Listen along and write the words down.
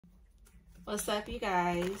What's up, you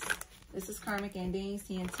guys? This is Karmic Endings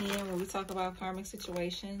 10, where we talk about karmic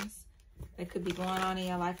situations that could be going on in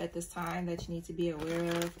your life at this time that you need to be aware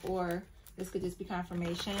of, or this could just be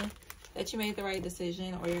confirmation that you made the right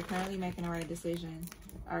decision or you're currently making the right decision.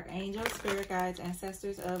 Archangels, spirit guides,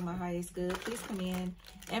 ancestors of my highest good, please come in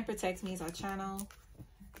and protect me as I channel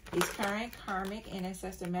these current karmic and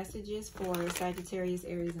ancestor messages for Sagittarius,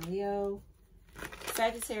 Aries, and Leo.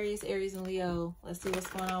 Sagittarius, Aries, and Leo, let's see what's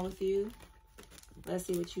going on with you. Let's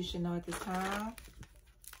see what you should know at this time.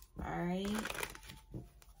 All right.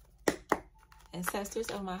 Ancestors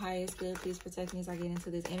of my highest good, please protect me as I get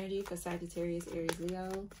into this energy for Sagittarius, Aries,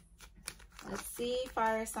 Leo. Let's see,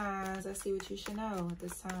 fire signs. Let's see what you should know at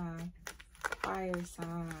this time. Fire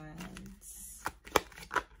signs.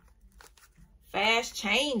 Fast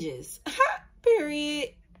changes. Period.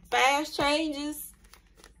 Fast changes.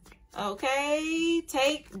 Okay.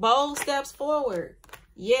 Take bold steps forward.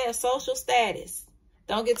 Yeah, social status.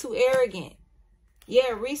 Don't get too arrogant.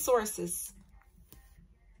 Yeah, resources.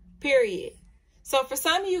 Period. So for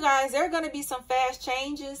some of you guys, there are going to be some fast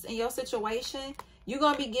changes in your situation. You're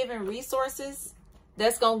going to be given resources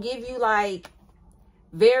that's going to give you like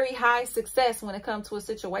very high success when it comes to a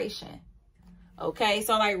situation. Okay,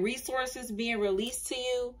 so like resources being released to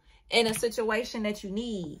you in a situation that you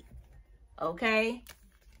need. Okay,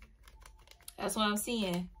 that's what I'm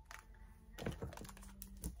seeing.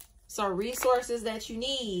 So resources that you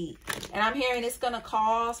need. And I'm hearing it's going to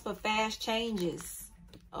cause for fast changes.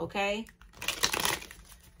 Okay.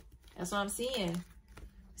 That's what I'm seeing.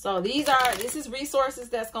 So this is resources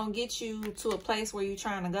that's going to get you to a place where you're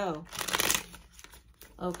trying to go.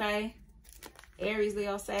 Okay. Aries,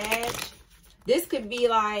 Leo, Sag. This could be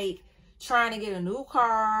like trying to get a new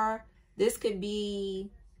car. This could be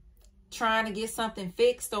trying to get something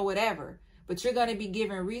fixed or whatever. But you're going to be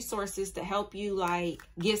given resources to help you, like,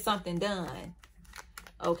 get something done.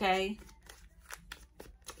 Okay?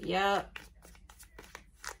 Yep.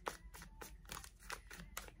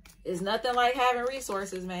 It's nothing like having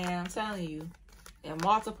resources, man. I'm telling you. In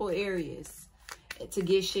multiple areas to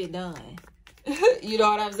get shit done. You know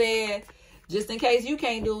what I'm saying? Just in case you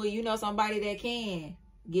can't do it, you know somebody that can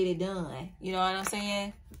get it done. You know what I'm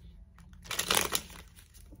saying?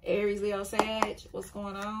 Aries, Leo, Sag. What's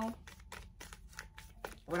going on?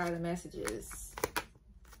 What are the messages?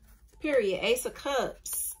 Period. Ace of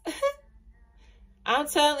Cups. I'm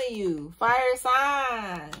telling you. Fire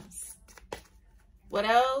signs. What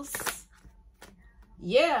else?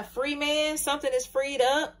 Yeah, free man. Something is freed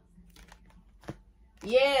up.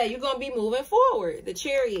 Yeah, you're going to be moving forward. The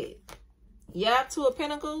Chariot. Yep, Two of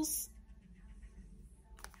Pentacles.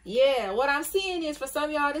 Yeah, what I'm seeing is for some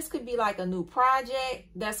of y'all, this could be like a new project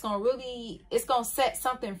that's going to really, it's going to set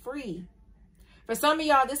something free. For some of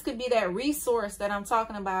y'all, this could be that resource that I'm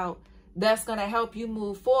talking about that's going to help you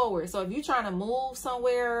move forward. So if you're trying to move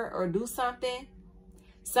somewhere or do something,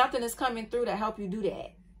 something is coming through to help you do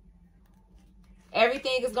that.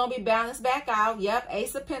 Everything is going to be balanced back out. Yep,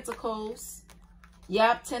 Ace of Pentacles.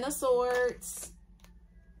 Yep, Ten of Swords.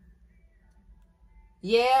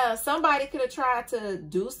 Yeah, somebody could have tried to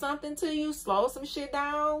do something to you, slow some shit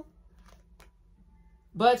down.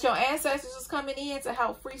 But your ancestors is coming in to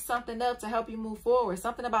help free something up, to help you move forward.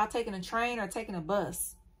 Something about taking a train or taking a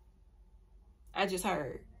bus. I just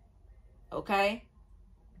heard. Okay?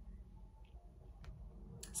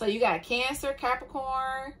 So you got Cancer,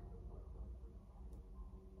 Capricorn,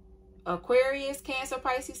 Aquarius, Cancer,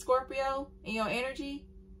 Pisces, Scorpio in your energy.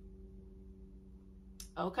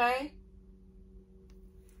 Okay?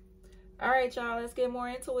 All right, y'all. Let's get more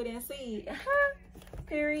into it and see.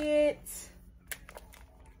 Period.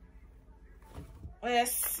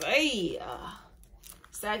 Let's see.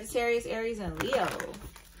 Sagittarius, Aries, and Leo.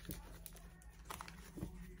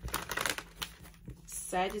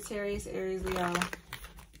 Sagittarius, Aries, Leo.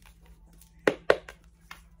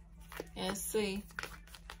 Let's see.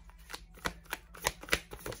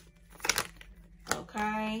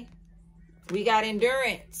 Okay. We got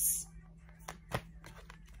endurance.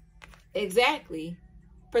 Exactly.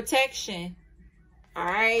 Protection. All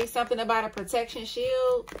right. Something about a protection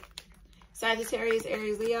shield. Sagittarius,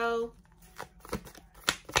 Aries, Leo.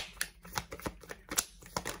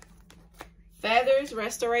 Feathers,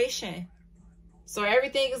 restoration. So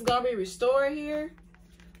everything is going to be restored here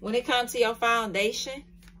when it comes to your foundation.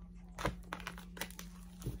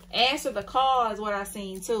 Answer the call is what I've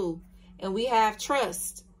seen too. And we have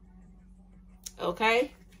trust.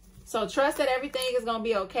 Okay? So trust that everything is going to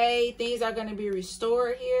be okay. Things are going to be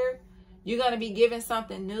restored here. You're going to be given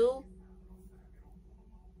something new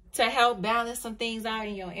to help balance some things out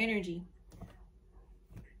in your energy.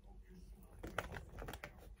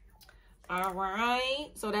 All right.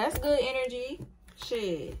 So that's good energy.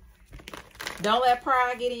 Shit. Don't let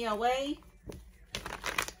pride get in your way.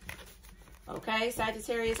 Okay.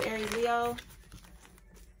 Sagittarius, Aries, Leo.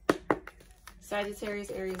 Sagittarius,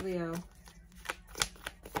 Aries, Leo.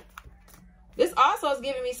 This also is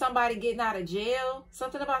giving me somebody getting out of jail.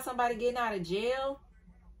 Something about somebody getting out of jail.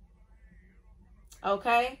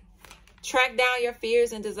 Okay. Track down your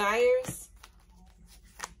fears and desires.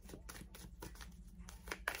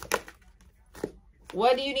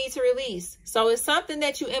 What do you need to release? So it's something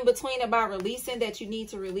that you in between about releasing that you need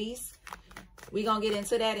to release. We're going to get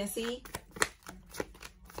into that and see.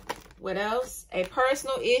 What else? A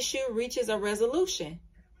personal issue reaches a resolution.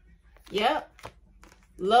 Yep.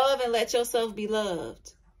 Love and let yourself be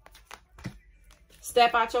loved.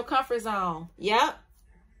 Step out your comfort zone. Yep.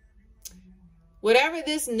 Whatever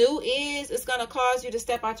this new is, it's going to cause you to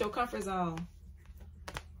step out your comfort zone.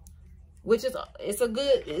 Which is,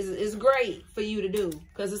 it's great for you to do.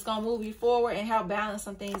 Because it's going to move you forward and help balance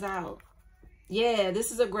some things out. Yeah,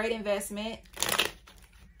 this is a great investment.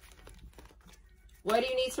 What do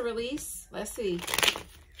you need to release? Let's see.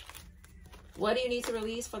 What do you need to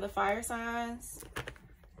release for the fire signs?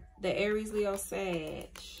 The Aries, Leo, Sag.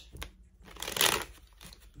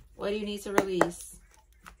 What do you need to release?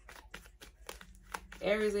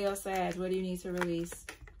 Aries, Leo, Sag. What do you need to release?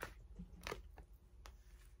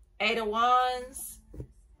 Eight of Wands.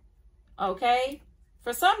 Okay.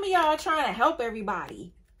 For some of y'all trying to help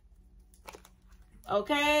everybody.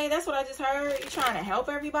 Okay. That's what I just heard. You're trying to help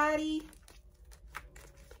everybody.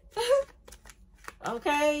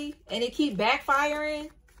 Okay. And it keep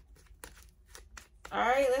backfiring. All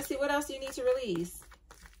right. Let's see. What else do you need to release?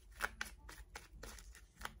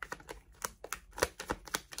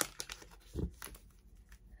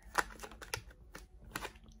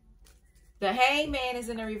 The Hangman is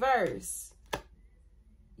in the reverse.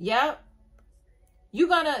 Yep. You're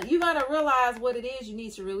gonna realize what it is you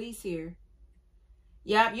need to release here.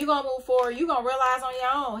 Yep. You're gonna move forward. You're gonna realize on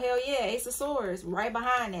your own. Hell yeah. Ace of Swords right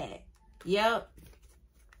behind that. Yep.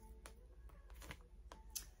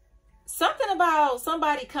 Something about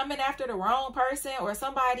somebody coming after the wrong person, or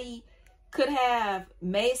somebody could have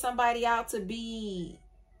made somebody out to be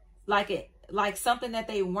like something that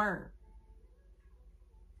they weren't.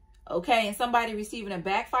 Okay, and somebody receiving a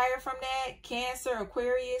backfire from that. Cancer,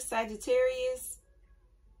 Aquarius, Sagittarius.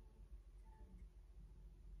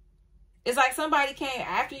 It's like somebody came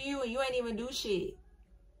after you and you ain't even do shit.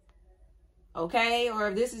 Okay, or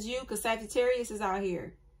if this is you, because Sagittarius is out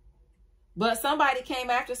here. But somebody came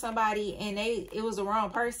after somebody and it was the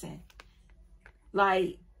wrong person.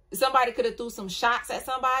 Like, somebody could have threw some shots at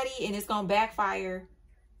somebody and it's going to backfire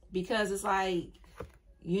because it's like,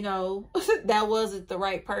 you know, that wasn't the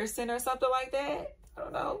right person or something like that. I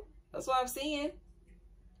don't know. That's what I'm seeing.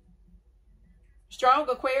 Strong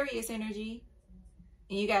Aquarius energy.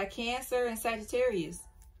 And you got Cancer and Sagittarius.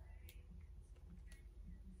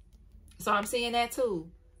 So I'm seeing that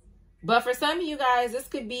too. But for some of you guys, this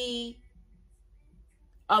could be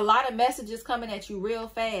a lot of messages coming at you real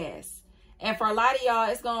fast. And for a lot of y'all,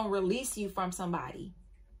 it's going to release you from somebody.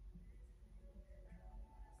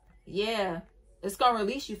 Yeah. It's going to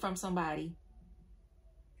release you from somebody.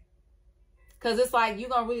 Because it's like you're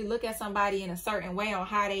going to really look at somebody in a certain way on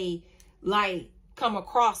how they, like, come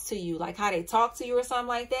across to you. Like, how they talk to you or something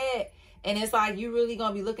like that. And it's like you're really going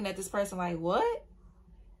to be looking at this person like, what?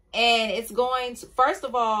 And it's going to, first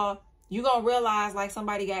of all, you're going to realize, like,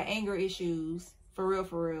 somebody got anger issues. For real,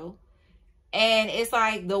 for real. And it's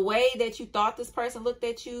like the way that you thought this person looked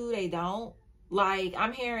at you, they don't. Like,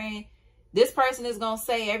 I'm hearing this person is going to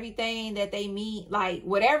say everything that they mean. Like,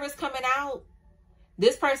 whatever's coming out,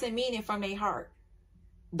 this person mean it from their heart.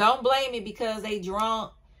 Don't blame it because they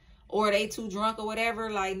drunk or they too drunk or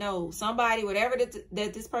whatever. Like, no, somebody, whatever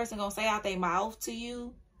that this person going to say out their mouth to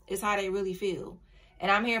you is how they really feel.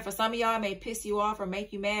 And I'm hearing for some of y'all, it may piss you off or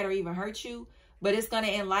make you mad or even hurt you. But it's going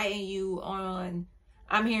to enlighten you on,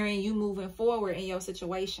 I'm hearing you moving forward in your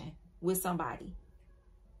situation with somebody.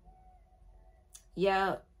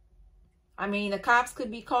 Yeah. I mean, the cops could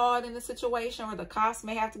be called in the situation, or the cops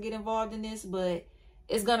may have to get involved in this, but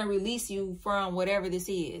it's going to release you from whatever this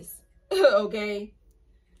is. Okay?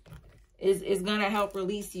 It's going to help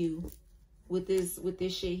release you with this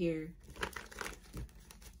shit here.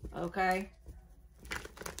 Okay?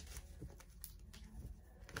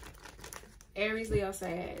 Aries, Leo,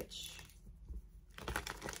 Sag.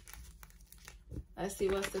 Let's see,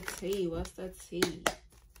 what's the tea? What's the tea?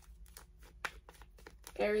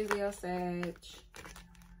 Aries, Leo, Sag.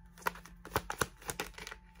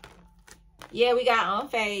 Yeah, we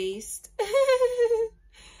got Unfazed.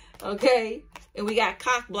 Okay. And we got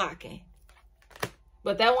cock blocking.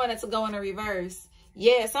 But that wanted to go in the reverse.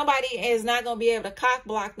 Yeah, somebody is not going to be able to cock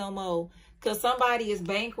block no more because somebody is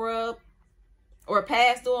bankrupt or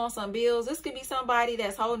past due on some bills. This could be somebody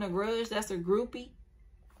that's holding a grudge, that's a groupie.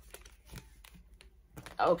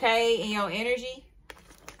 Okay, in your energy.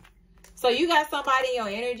 So you got somebody in your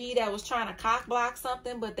energy that was trying to cock block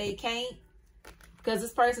something, but they can't because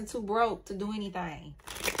this person too broke to do anything.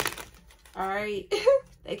 All right,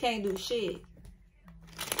 they can't do shit.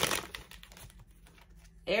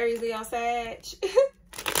 Aries, Leo, Sag.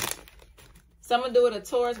 Someone do it a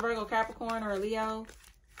Taurus, Virgo, Capricorn, or a Leo.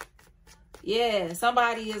 Yeah,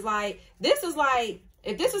 somebody is like, this is like,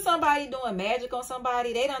 if this is somebody doing magic on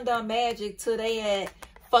somebody, they done magic till they had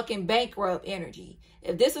fucking bankrupt energy.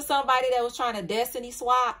 If this is somebody that was trying to destiny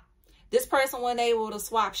swap, this person wasn't able to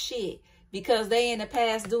swap shit because they in the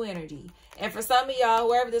past due energy. And for some of y'all,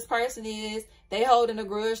 whoever this person is, they holding a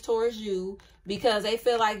grudge towards you because they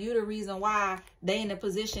feel like you the reason why they in the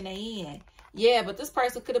position they in. Yeah, but this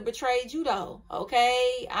person could have betrayed you though,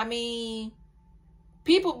 okay? I mean,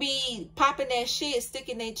 people be popping that shit,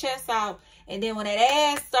 sticking their chest out, and then when that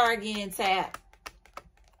ass start getting tapped,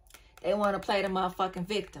 they want to play the motherfucking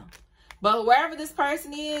victim. But wherever this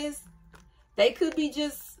person is, they could be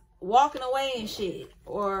just walking away and shit,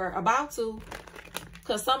 or about to,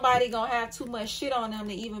 because somebody gonna have too much shit on them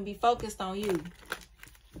to even be focused on you,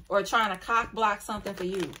 or trying to cock block something for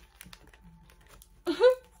you.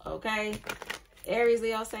 Okay, Aries,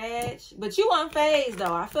 Leo, Sag. But you unfazed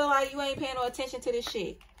though. I feel like you ain't paying no attention to this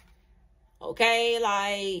shit. Okay,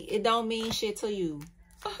 like it don't mean shit to you.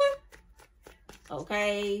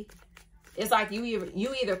 Okay, it's like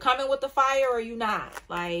you either coming with the fire or you not.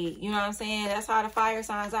 Like, you know what I'm saying? That's how the fire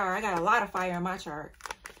signs are. I got a lot of fire in my chart,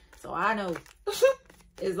 so I know.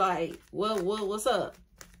 It's like, what's up?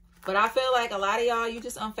 But I feel like a lot of y'all, you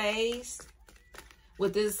just unfazed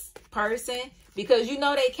with this person because you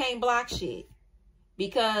know they can't block shit.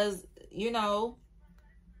 Because, you know,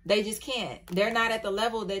 they just can't. They're not at the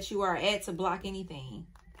level that you are at to block anything.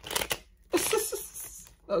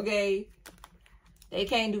 Okay? They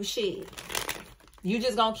can't do shit. You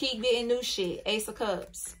just gonna keep getting new shit. Ace of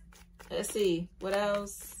Cups. Let's see. What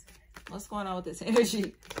else? What's going on with this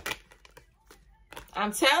energy?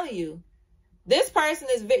 I'm telling you. This person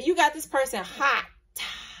is... You got this person hot.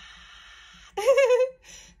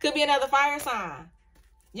 Could be another fire sign.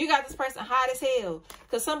 You got this person hot as hell.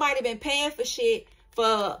 Because somebody been paying for shit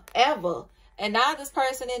forever. And now this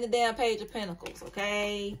person in the damn Page of Pentacles.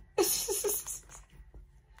 Okay?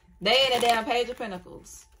 They in the damn Page of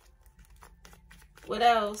Pentacles. What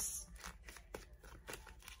else?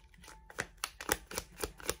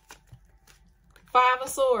 Five of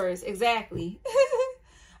Swords. Exactly.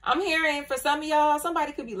 I'm hearing for some of y'all,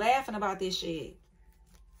 somebody could be laughing about this shit.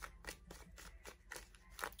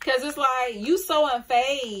 Because it's like, you so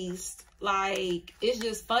unfazed. Like, it's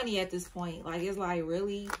just funny at this point. Like, it's like,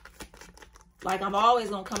 really? Like, I'm always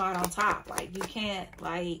going to come out on top. Like, you can't,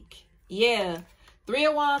 like, yeah. Three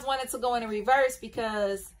of Wands wanted to go in the reverse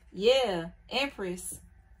because, yeah, Empress.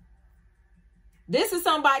 This is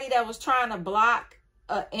somebody that was trying to block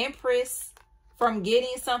an Empress from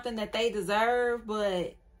getting something that they deserve.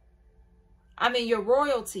 But, I mean, you're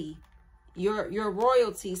royalty. You're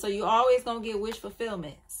royalty. So you always going to get wish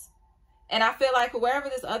fulfillments. And I feel like whoever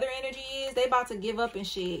this other energy is, they about to give up and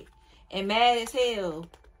shit. And mad as hell.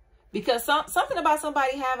 Because something about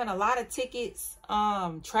somebody having a lot of tickets,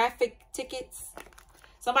 traffic tickets.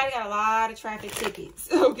 Somebody got a lot of traffic tickets,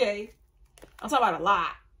 okay? I'm talking about a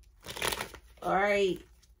lot. All right.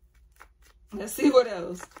 Let's see what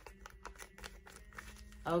else.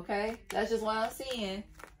 Okay, that's just what I'm seeing.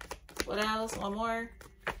 What else? One more.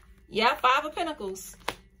 Yeah, Five of Pentacles.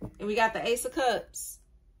 And we got the Ace of Cups.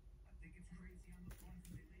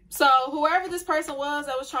 So whoever this person was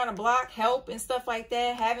that was trying to block help and stuff like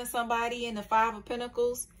that, having somebody in the Five of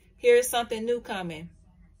Pentacles, here's something new coming.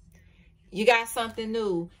 You got something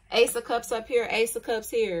new. Ace of Cups up here, Ace of Cups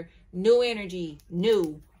here. New energy,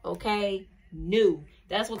 new, okay? New.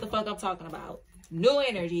 That's what the fuck I'm talking about. New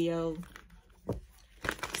energy, yo.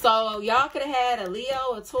 So y'all could have had a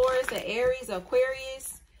Leo, a Taurus, an Aries, an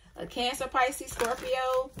Aquarius, a Cancer, Pisces,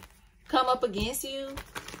 Scorpio come up against you.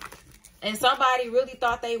 And somebody really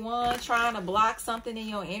thought they won trying to block something in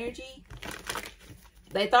your energy.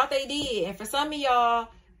 They thought they did. And for some of y'all,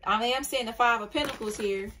 I am seeing the Five of Pentacles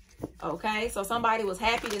here. Okay, so somebody was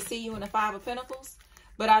happy to see you in the Five of Pentacles.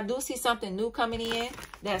 But I do see something new coming in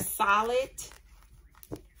that's solid.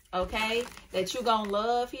 Okay, that you gonna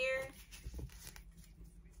love here.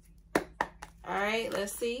 All right,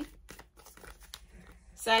 let's see.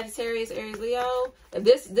 Sagittarius, Aries, Leo.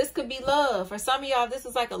 This could be love. For some of y'all, this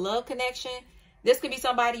is like a love connection. This could be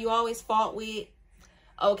somebody you always fought with.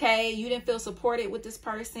 Okay, you didn't feel supported with this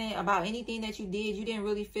person about anything that you did. You didn't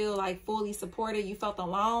really feel like fully supported. You felt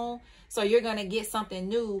alone. So you're going to get something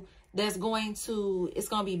new that's going to, it's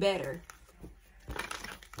going to be better.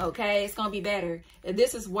 Okay, it's going to be better. If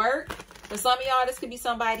this is work, for some of y'all, this could be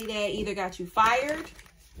somebody that either got you fired,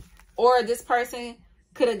 or this person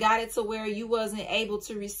could have got it to where you wasn't able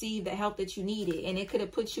to receive the help that you needed. And it could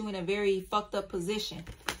have put you in a very fucked up position.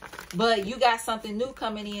 But you got something new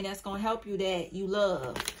coming in that's going to help you that you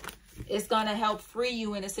love. It's going to help free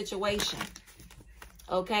you in a situation.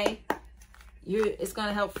 Okay? It's going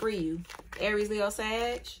to help free you. Aries, Leo,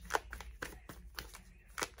 Sag.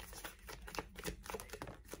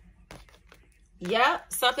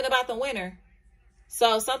 Yep. Something about the winter.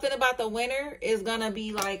 So something about the winter is going to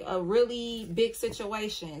be like a really big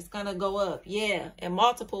situation. It's going to go up. Yeah. In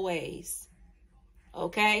multiple ways.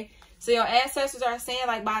 Okay? So your ancestors are saying,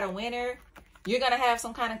 like, by the winter, you're going to have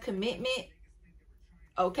some kind of commitment.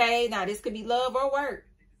 Okay? Now, this could be love or work.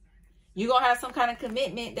 You're going to have some kind of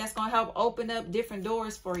commitment that's going to help open up different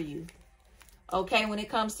doors for you. Okay? When it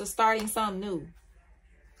comes to starting something new.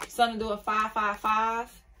 Something to do with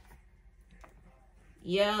 555.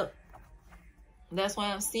 Yep. That's what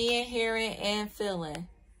I'm seeing, hearing, and feeling.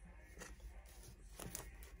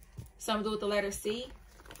 Something to do with the letter C.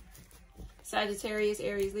 Sagittarius,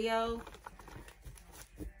 Aries, Leo.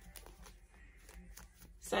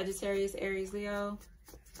 Sagittarius, Aries, Leo.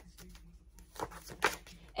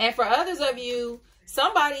 And for others of you,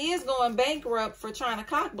 somebody is going bankrupt for trying to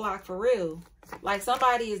cock block for real. Like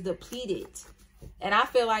somebody is depleted. And I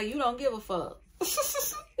feel like you don't give a fuck.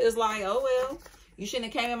 It's like, oh well, you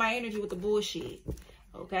shouldn't have came in my energy with the bullshit.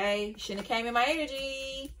 Okay? You shouldn't have came in my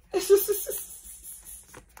energy.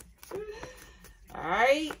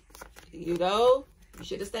 Alright? You know, you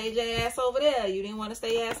should have stayed your ass over there. You didn't want to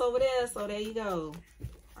stay ass over there, so there you go.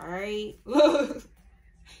 All right.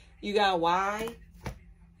 You got why?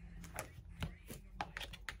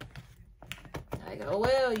 Like, oh,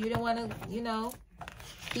 well, you didn't want to, you know,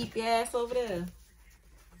 keep your ass over there.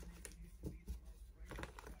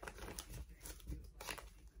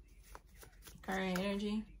 Current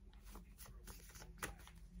energy.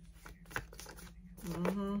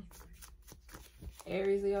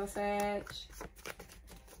 Aries, Leo, Sag.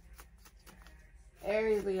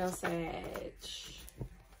 Aries, Leo, Sag.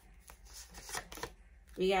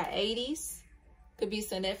 We got 80s. Could be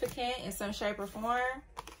significant in some shape or form.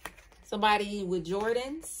 Somebody with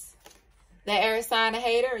Jordans. That air sign, a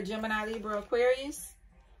hater, a Gemini, Libra, Aquarius.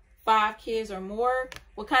 5 kids or more.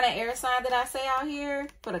 What kind of air sign did I say out here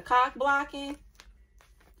for the cock blocking?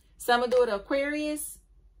 Someone do it Aquarius.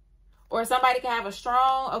 Or somebody can have a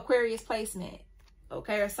strong Aquarius placement.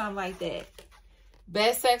 Okay, or something like that.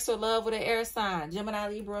 Best sex or love with an air sign. Gemini,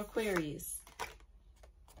 Libra, Aquarius.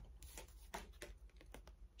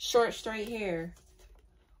 Short, straight hair.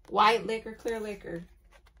 White liquor, clear liquor.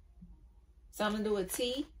 Something to do with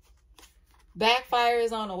tea. Backfire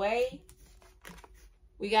is on the way.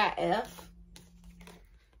 We got F.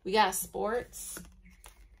 We got sports.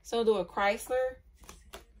 Something to do with Chrysler.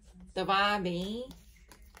 Divine being.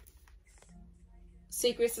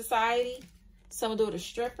 Secret society. Something to do with a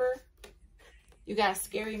stripper. You got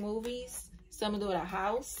scary movies. Something to do with a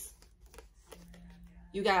house.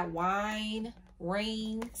 You got wine,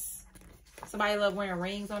 rings. Somebody love wearing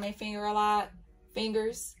rings on their finger a lot.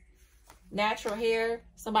 Fingers. Natural hair.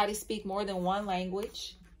 Somebody speak more than one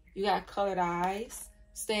language. You got colored eyes.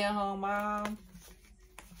 Stay-at-home mom.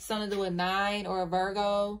 Something to do with 9 or a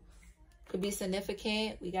Virgo. Could be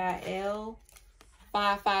significant. We got L.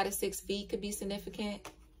 5 to 6 feet could be significant.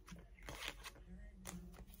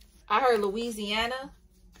 I heard Louisiana.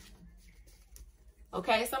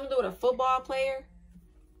 Okay, something to do with a football player.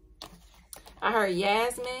 I heard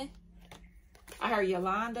Yasmin. I heard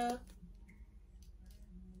Yolanda.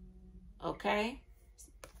 Okay.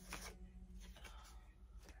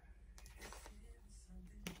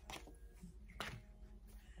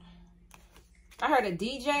 I heard a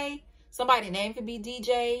DJ. Somebody's name could be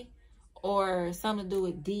DJ. Or something to do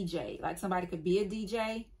with DJ. Like somebody could be a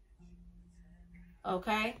DJ.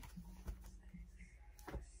 Okay.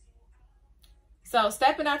 So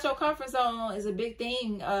stepping out your comfort zone is a big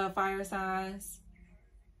thing, fire signs.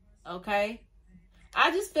 Okay.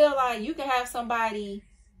 I just feel like you can have somebody,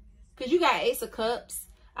 because you got Ace of Cups.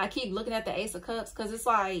 I keep looking at the Ace of Cups because it's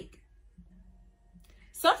like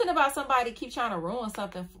something about somebody keep trying to ruin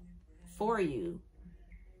something for you.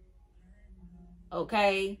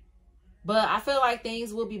 Okay. But I feel like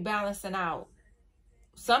things will be balancing out.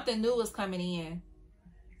 Something new is coming in.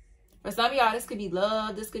 For some of y'all, this could be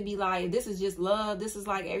love. This could be like, this is just love. This is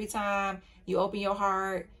like every time you open your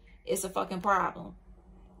heart, it's a fucking problem.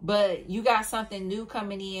 But you got something new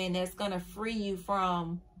coming in that's going to free you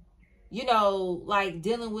from, you know, like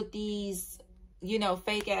dealing with these, you know,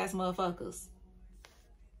 fake ass motherfuckers.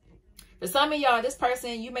 For some of y'all, this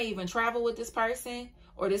person, you may even travel with this person,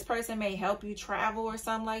 or this person may help you travel or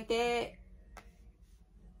something like that.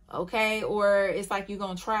 Okay. Or it's like you're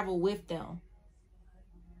going to travel with them.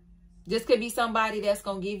 This could be somebody that's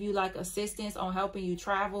going to give you like assistance on helping you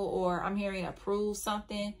travel, or I'm hearing approve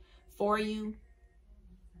something for you.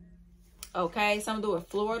 Okay, something to do with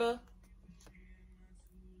Florida.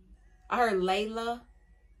 I heard Layla.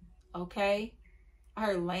 Okay. I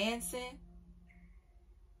heard Lansing.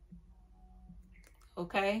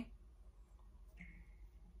 Okay.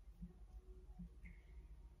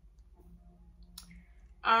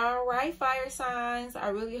 All right, fire signs. I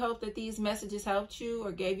really hope that these messages helped you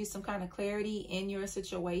or gave you some kind of clarity in your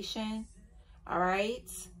situation. All right.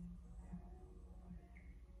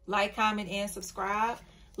 Like, comment, and subscribe.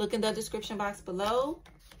 Look in the description box below.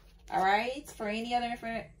 All right. For any other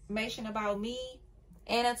information about me.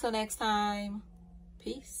 And until next time,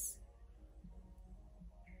 peace.